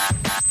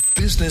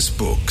Business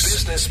Books.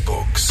 Business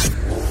Books.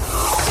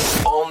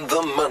 On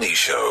The Money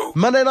Show.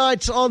 Monday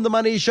night on The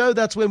Money Show,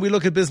 that's when we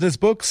look at business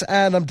books,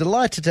 and I'm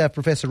delighted to have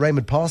Professor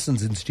Raymond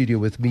Parsons in studio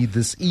with me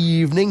this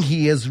evening.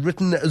 He has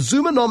written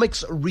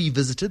Zumanomics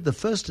Revisited. The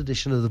first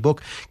edition of the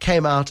book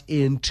came out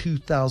in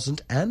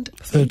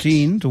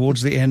 2013,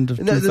 towards the end of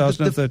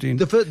 2013.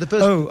 The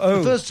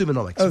first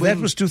Zumanomics. Oh, that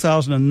was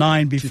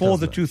 2009, before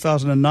the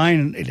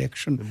 2009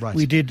 election. Right.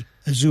 We did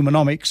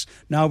Zumanomics.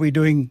 Now we're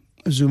doing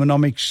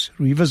Zumanomics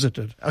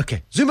Revisited.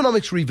 Okay,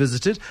 Zumanomics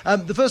Revisited.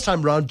 The first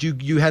time round,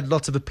 you had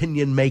lots of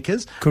opinion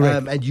makers.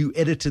 Correct. And you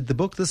edited the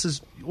book. This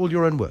is all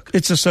your own work.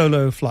 It's a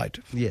solo flight.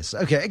 Yes.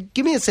 Okay.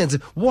 Give me a sense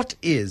of what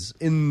is,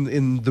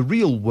 in the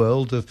real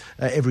world of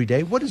every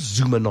day, what is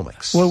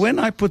Zumanomics? Well, when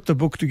I put the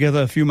book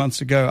together a few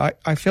months ago,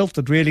 I felt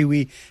that really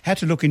we had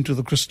to look into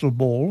the crystal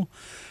ball.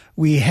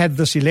 We had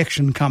this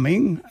election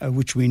coming,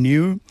 which we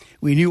knew.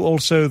 We knew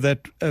also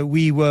that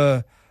we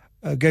were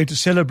going to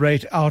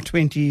celebrate our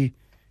 20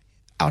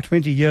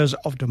 years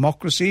of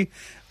democracy,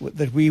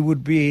 that we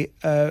would be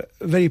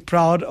very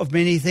proud of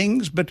many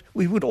things, but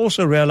we would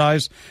also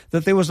realize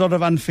that there was a lot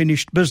of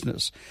unfinished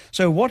business.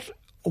 So what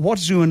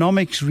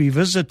Zumanomics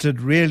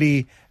Revisited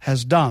really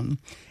has done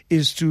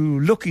is to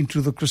look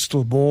into the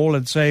crystal ball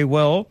and say,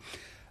 well,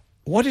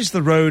 what is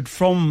the road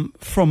from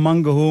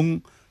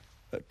Mangaung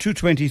to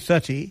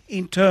 2030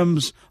 in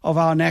terms of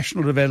our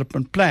National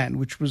Development Plan,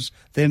 which was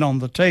then on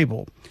the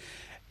table?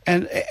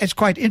 And it's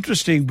quite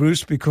interesting,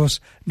 Bruce, because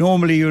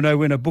normally,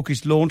 when a book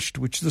is launched,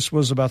 which this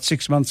was about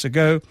 6 months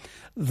ago,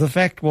 the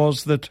fact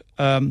was that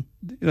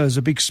there's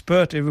a big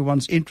spurt,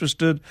 everyone's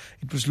interested.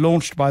 It was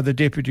launched by the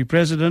Deputy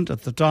President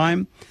at the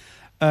time.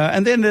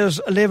 And then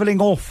there's a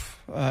levelling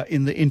off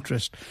in the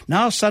interest.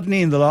 Now,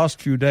 suddenly, in the last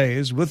few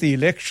days, with the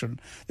election,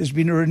 there's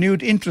been a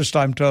renewed interest,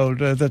 I'm told,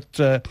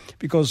 that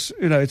because,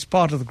 it's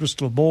part of the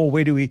crystal ball.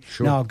 Where do we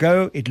now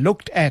go? It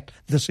looked at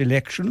this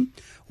election.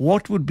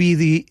 What would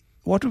be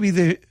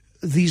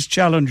these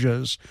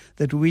challenges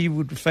that we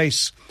would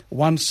face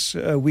once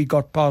we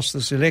got past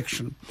this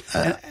election?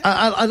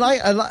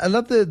 I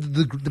love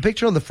the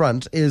picture on the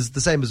front is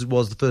the same as it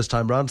was the first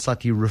time round,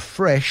 slightly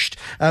refreshed.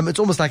 It's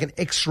almost like an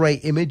X-ray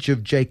image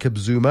of Jacob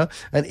Zuma,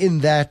 and in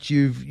that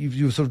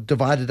you've sort of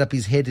divided up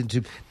his head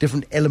into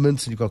different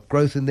elements, and you've got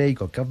growth in there, you've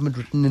got government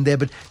written in there,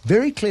 but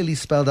very clearly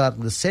spelled out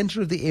in the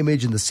center of the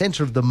image, in the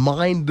center of the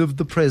mind of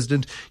the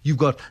president, you've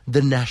got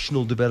the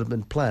National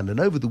Development Plan.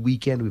 And over the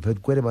weekend, we've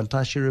heard Gwede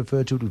Mantashe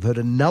refer to it, we've heard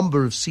a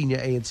number of senior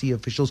ANC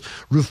officials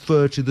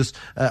refer to this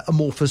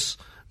amorphous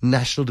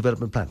National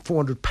Development Plan,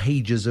 400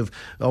 pages of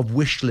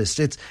wish list.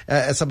 It's,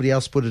 as somebody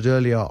else put it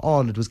earlier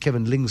on, it was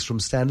Kevin Lings from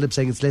Stanlib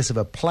saying it's less of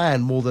a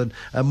plan,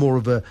 more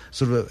of a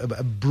sort of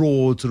a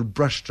broad sort of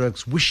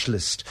brushstrokes wish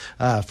list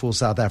for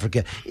South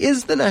Africa.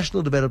 Is the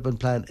National Development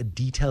Plan a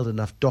detailed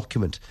enough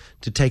document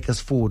to take us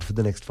forward for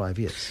the next 5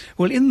 years?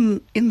 Well,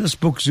 in this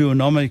book,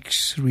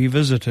 Zumanomics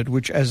Revisited,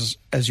 which, as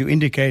you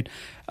indicate,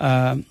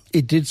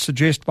 it did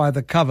suggest by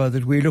the cover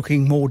that we're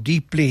looking more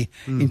deeply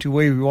into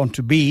where we want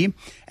to be,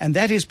 and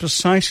that is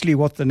precisely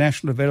what the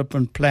National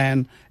Development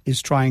Plan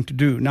is trying to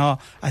do. Now,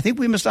 I think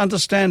we must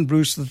understand,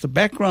 Bruce, that the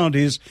background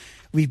is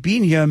we've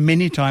been here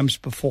many times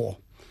before.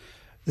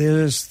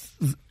 There's,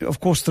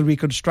 of course, the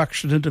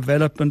Reconstruction and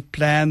Development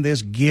Plan,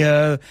 there's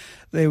GEAR,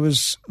 there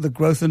was the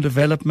Growth and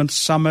Development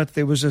Summit,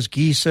 there was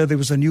ASGISA, there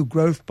was a new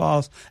growth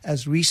path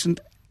as recent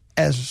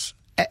as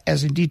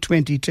indeed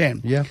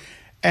 2010. Yeah.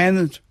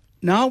 And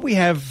now we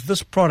have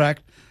this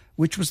product,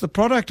 which was the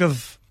product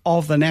of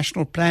the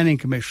National Planning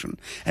Commission,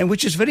 and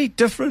which is very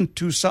different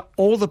to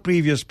all the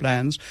previous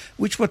plans,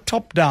 which were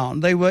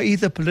top-down. They were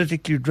either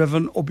politically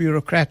driven or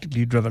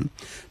bureaucratically driven.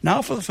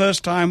 Now, for the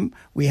first time,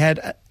 we had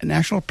a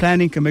National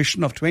Planning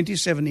Commission of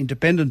 27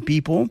 independent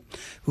people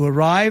who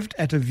arrived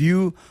at a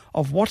view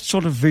of what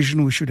sort of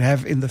vision we should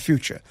have in the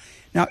future.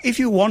 Now, if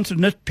you want to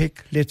nitpick,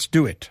 let's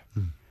do it.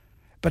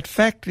 But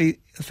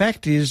the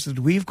fact is that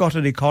we've got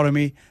an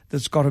economy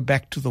that's got a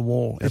back to the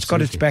wall. It's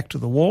got its back to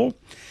the wall.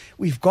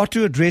 We've got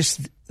to address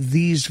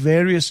these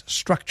various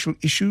structural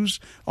issues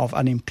of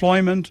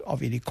unemployment,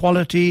 of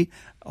inequality,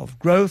 of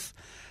growth.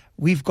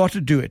 We've got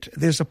to do it.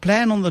 There's a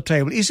plan on the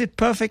table. Is it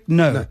perfect?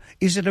 No.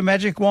 Is it a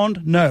magic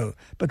wand? No.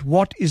 But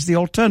what is the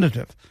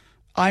alternative?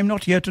 I'm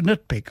not here to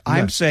nitpick.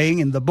 I'm saying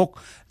in the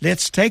book,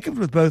 let's take it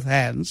with both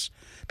hands,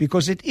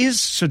 because it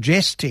is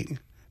suggesting,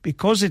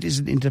 because it is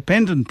an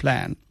independent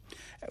plan,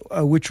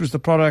 which was the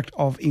product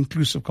of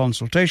inclusive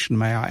consultation,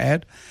 may I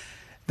add,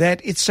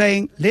 that it's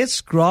saying,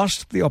 let's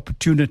grasp the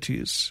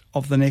opportunities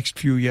of the next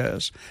few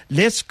years.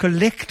 Let's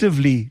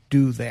collectively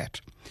do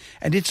that.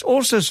 And it's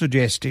also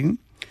suggesting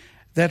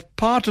that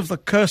part of the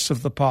curse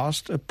of the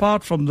past,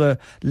 apart from the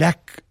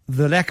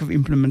lack of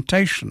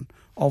implementation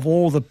of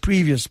all the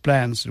previous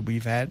plans that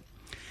we've had,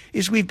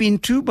 is we've been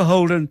too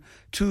beholden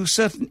to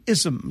certain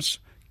isms: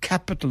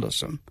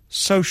 capitalism,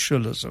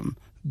 socialism,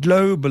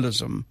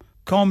 globalism,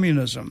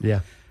 communism.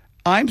 Yeah.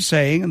 I'm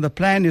saying, and the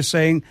plan is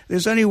saying,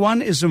 there's only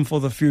one ism for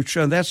the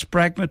future, and that's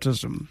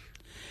pragmatism.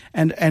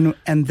 And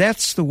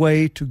that's the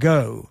way to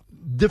go.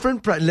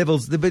 different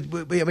levels. But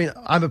I mean,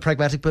 I'm a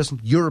pragmatic person.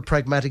 You're a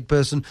pragmatic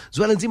person.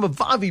 Zwelinzima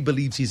Vavi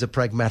believes he's a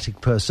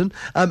pragmatic person.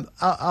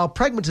 Our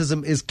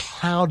pragmatism is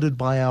clouded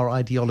by our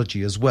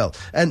ideology as well.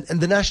 And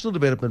the National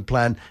Development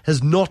Plan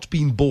has not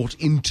been bought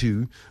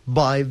into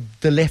by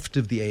the left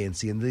of the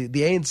ANC. And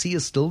the ANC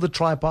is still the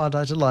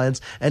tripartite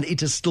alliance, and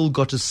it has still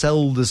got to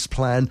sell this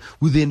plan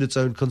within its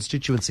own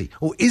constituency.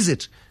 Or is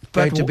it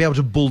going to be able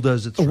to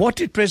bulldoze it through? What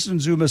did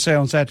President Zuma say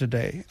on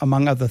Saturday,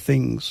 among other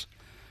things,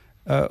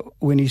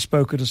 when he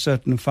spoke at a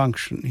certain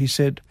function? He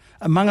said,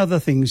 among other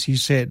things, he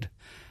said,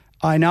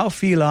 I now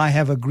feel I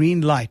have a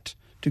green light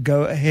to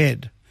go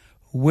ahead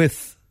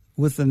with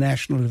the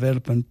National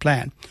Development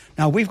Plan.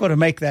 Now, we've got to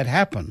make that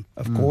happen,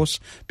 of course,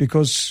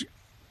 because,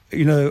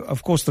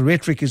 of course, the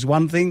rhetoric is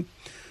one thing.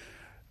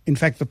 In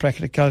fact, the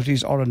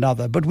practicalities are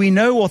another. But we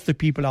know what the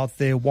people out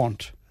there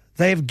want.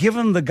 They have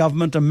given the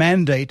government a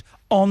mandate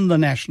on the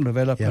National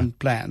Development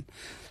Plan.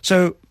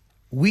 So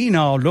we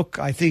now look,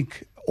 I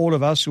think, all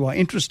of us who are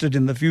interested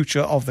in the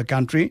future of the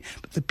country,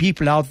 but the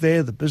people out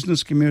there, the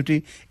business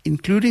community,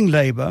 including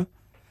Labour,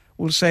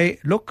 will say,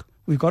 look,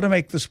 we've got to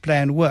make this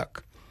plan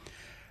work.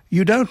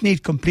 You don't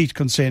need complete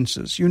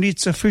consensus. You need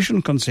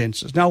sufficient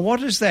consensus. Now,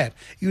 what is that?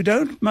 You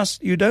don't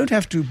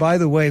have to, by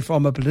the way,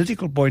 from a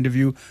political point of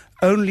view,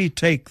 only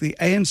take the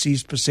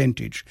ANC's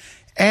percentage,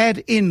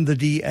 add in the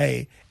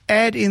DA,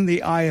 add in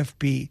the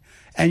IFP,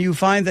 and you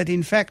find that,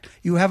 in fact,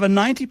 you have a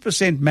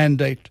 90%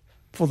 mandate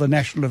for the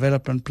National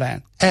Development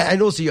Plan.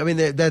 And also, I mean,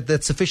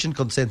 that sufficient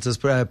consensus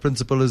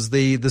principle is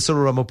the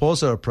Cyril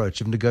Ramaphosa approach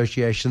of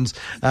negotiations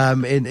in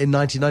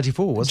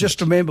 1994, wasn't it?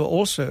 Just remember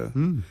also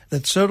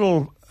that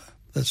Cyril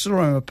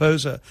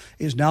Ramaphosa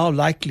is now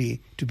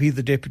likely to be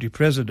the deputy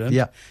president.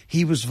 Yeah.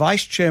 He was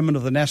vice chairman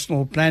of the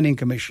National Planning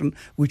Commission,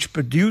 which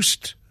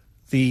produced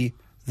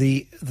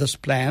this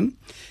plan,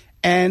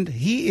 and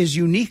he is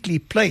uniquely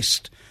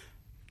placed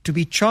to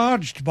be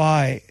charged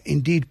by,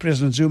 indeed,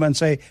 President Zuma and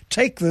say,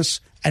 take this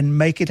and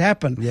make it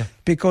happen. Yeah.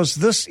 Because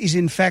this is,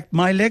 in fact,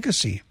 my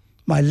legacy.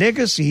 My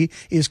legacy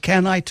is,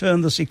 can I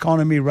turn this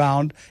economy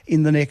round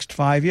in the next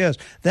 5 years?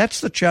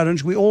 That's the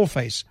challenge we all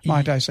face,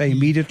 might I say,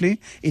 immediately.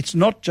 It's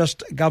not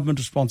just government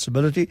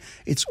responsibility.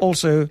 It's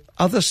also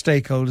other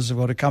stakeholders have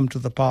got to come to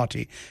the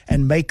party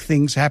and make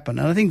things happen.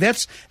 And I think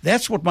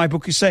that's what my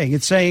book is saying.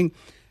 It's saying,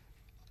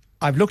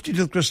 I've looked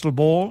into the crystal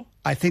ball.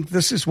 I think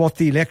this is what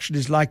the election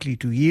is likely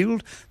to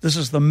yield. This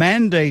is the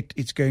mandate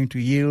it's going to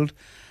yield.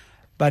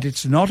 But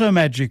it's not a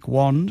magic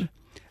wand.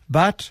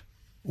 But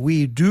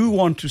we do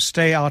want to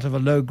stay out of a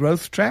low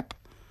growth trap,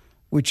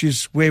 which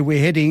is where we're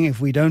heading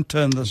if we don't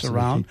turn this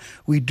around.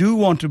 We do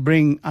want to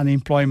bring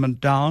unemployment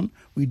down.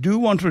 We do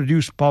want to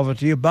reduce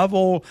poverty. Above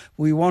all,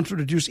 we want to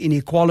reduce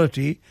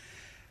inequality.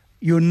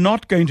 You're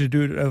not going to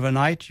do it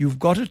overnight. You've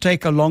got to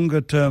take a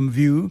longer term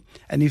view.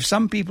 And if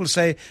some people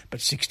say,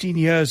 but 16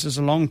 years is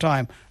a long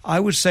time,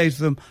 I would say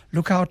to them,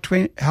 look how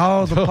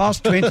the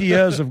past 20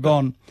 years have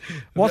gone.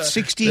 What's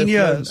 16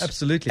 years?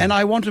 Absolutely. And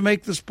I want to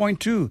make this point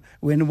too.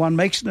 When one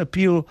makes an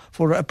appeal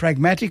for a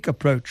pragmatic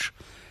approach,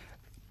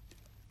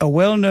 a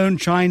well-known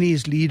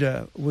Chinese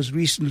leader was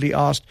recently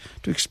asked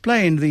to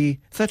explain the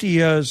 30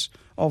 years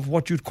of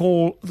what you'd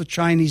call the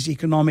Chinese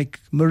economic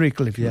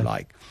miracle, if you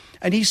like.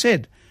 And he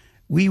said,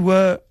 we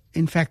were,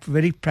 in fact,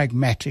 very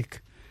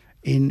pragmatic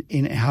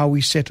in how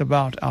we set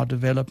about our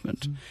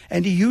development.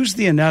 And he used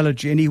the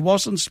analogy, and he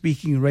wasn't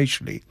speaking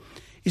racially.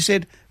 He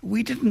said,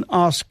 we didn't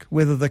ask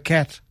whether the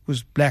cat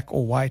was black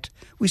or white.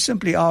 We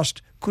simply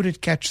asked, could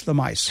it catch the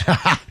mice?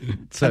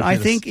 And I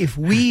think if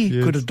we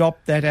could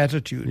adopt that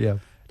attitude,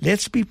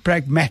 let's be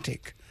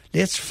pragmatic.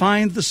 Let's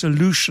find the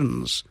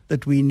solutions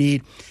that we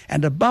need.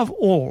 And above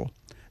all,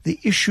 the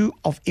issue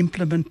of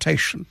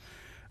implementation.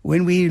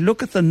 When we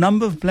look at the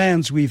number of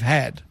plans we've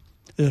had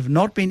that have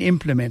not been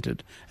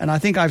implemented, and I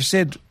think I've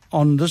said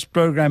on this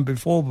program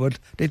before, but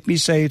let me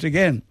say it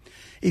again.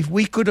 If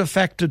we could have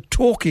factored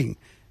talking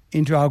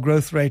into our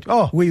growth rate,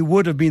 we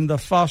would have been the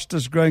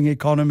fastest growing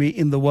economy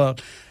in the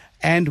world.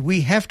 And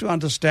we have to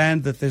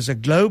understand that there's a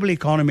global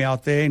economy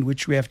out there in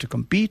which we have to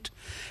compete.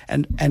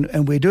 And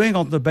we're doing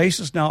on the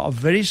basis now of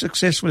very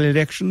successful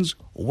elections,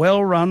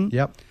 well run.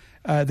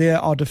 There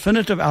are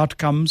definitive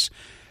outcomes.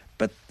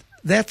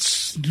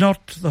 That's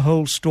not the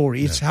whole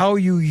story. It's how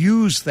you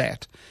use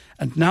that.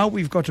 And now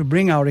we've got to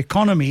bring our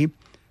economy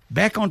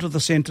back onto the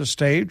center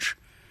stage.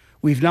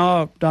 We've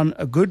now done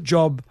a good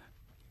job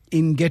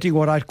in getting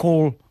what I'd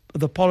call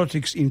the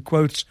politics, in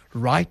quotes,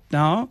 right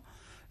now.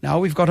 Now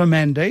we've got a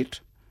mandate.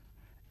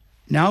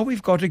 Now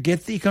we've got to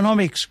get the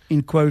economics,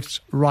 in quotes,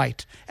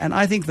 right. And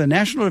I think the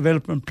National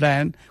Development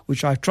Plan,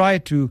 which I've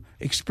tried to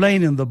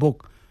explain in the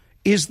book,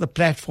 is the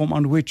platform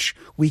on which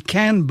we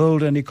can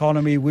build an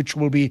economy which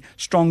will be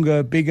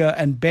stronger, bigger,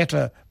 and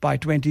better by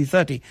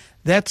 2030.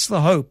 That's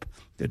the hope.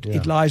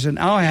 It lies in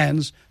our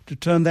hands to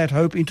turn that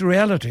hope into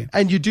reality.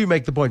 And you do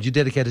make the point. You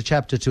dedicate a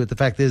chapter to it. The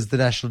fact is the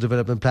National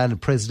Development Plan and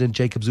President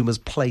Jacob Zuma's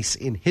place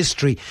in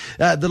history.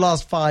 The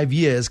last 5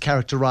 years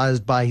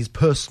characterized by his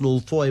personal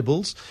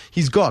foibles.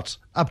 He's got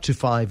up to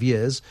 5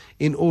 years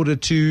in order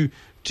to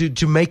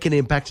to make an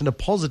impact and a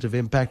positive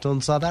impact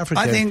on South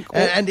Africa. I think,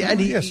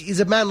 he's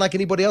a man like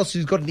anybody else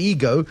who's got an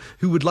ego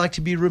who would like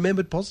to be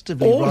remembered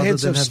positively. All rather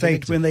heads than of have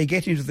state, when they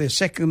get into their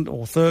second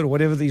or third or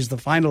whatever is the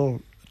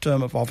final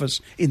term of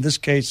office, in this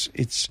case,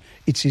 it's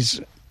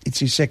his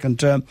second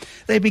term,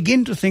 they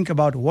begin to think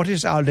about what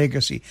is our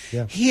legacy.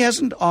 Yeah. He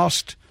hasn't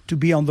asked to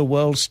be on the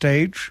world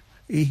stage.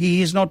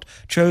 He has not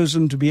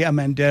chosen to be a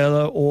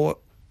Mandela or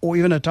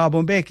even a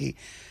Thabo Mbeki.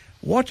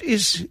 What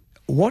is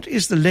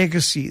the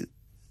legacy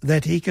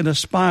that he can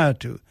aspire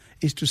to?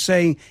 Is to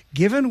say,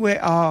 given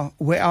where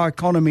our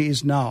economy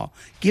is now,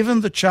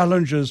 given the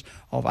challenges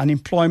of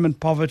unemployment,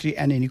 poverty,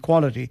 and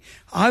inequality,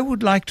 I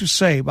would like to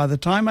say, by the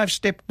time I've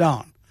stepped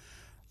down,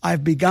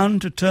 I've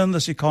begun to turn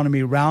this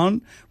economy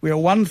round. We are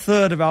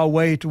 1/3 of our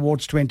way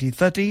towards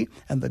 2030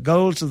 and the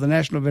goals of the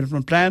National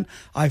Development Plan.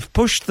 I've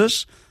pushed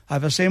this.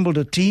 I've assembled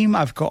a team.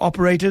 I've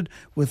cooperated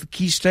with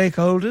key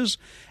stakeholders.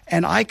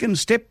 And I can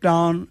step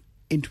down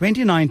in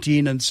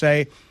 2019 and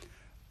say,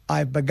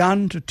 I've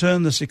begun to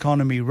turn this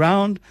economy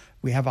round.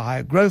 We have a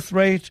higher growth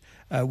rate.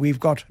 We've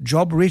got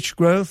job-rich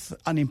growth.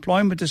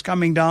 Unemployment is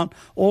coming down.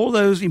 All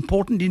those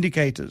important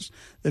indicators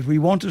that we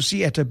want to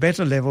see at a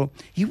better level,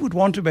 he would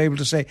want to be able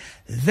to say,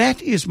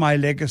 that is my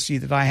legacy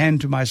that I hand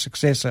to my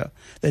successor,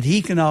 that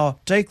he can now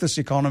take this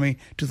economy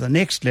to the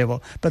next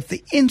level. But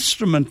the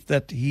instrument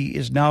that he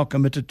is now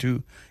committed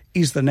to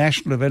is the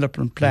National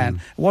Development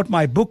Plan. What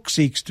my book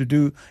seeks to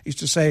do is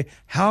to say,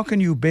 how can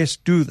you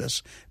best do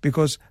this?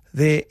 Because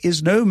there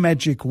is no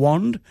magic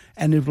wand,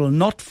 and it will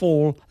not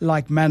fall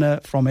like manna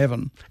from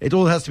heaven. It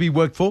all has to be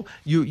worked for.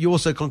 You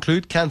also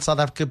conclude, can South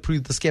Africa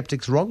prove the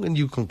skeptics wrong? And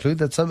you conclude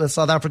that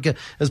South Africa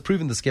has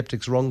proven the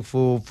skeptics wrong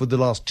for the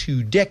last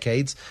 2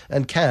 decades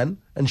and can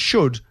and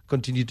should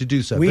continue to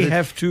do so. We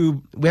have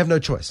no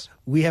choice.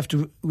 We have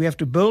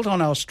to build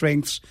on our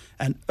strengths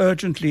and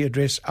urgently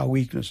address our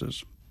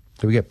weaknesses.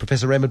 Here we go.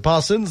 Professor Raymond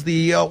Parsons,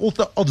 the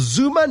author of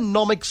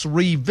Zumanomics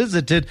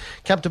Revisited.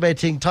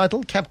 Captivating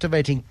title,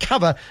 captivating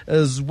cover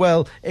as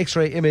well.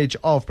 X-ray image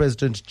of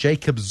President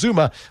Jacob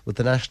Zuma with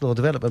the National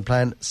Development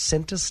Plan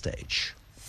centre stage.